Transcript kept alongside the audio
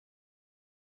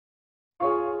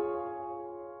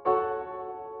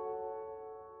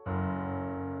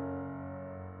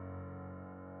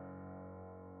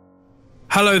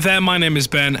Hello there, my name is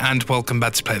Ben and welcome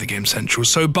back to Play the Game Central.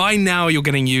 So by now you're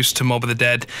getting used to Mob of the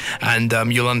Dead and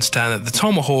you'll understand that the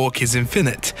Tomahawk is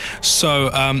infinite. So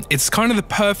it's kind of the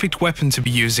perfect weapon to be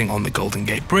using on the Golden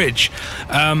Gate Bridge.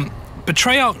 But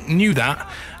Treyarch knew that,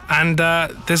 and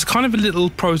there's kind of a little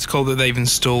protocol that they've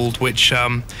installed which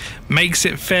makes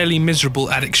it fairly miserable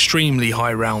at extremely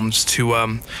high rounds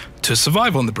to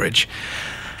survive on the bridge.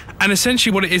 And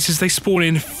essentially what it is they spawn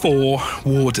in 4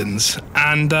 Wardens,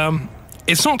 and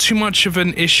it's not too much of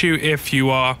an issue if you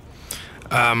are,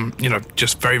 you know,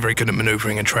 just very, very good at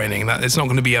maneuvering and training. That it's not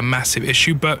going to be a massive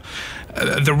issue, but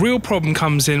the real problem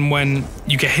comes in when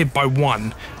you get hit by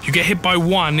one. You get hit by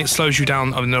one, it slows you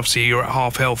down. I mean, obviously you're at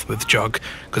half health with Jug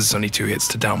because it's only 2 hits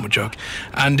to down with Jug,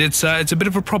 and it's a bit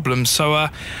of a problem. So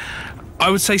I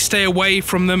would say stay away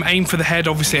from them. Aim for the head.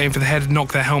 Obviously, aim for the head.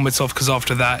 Knock their helmets off, because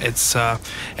after that, it's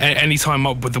any time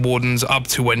up with the Wardens up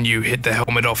to when you hit the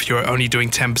helmet off, you're only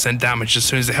doing 10% damage. As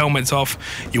soon as the helmet's off,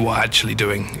 you are actually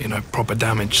doing, you know, proper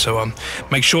damage. So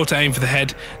make sure to aim for the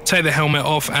head, take the helmet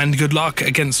off, and good luck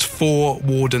against 4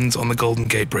 Wardens on the Golden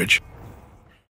Gate Bridge.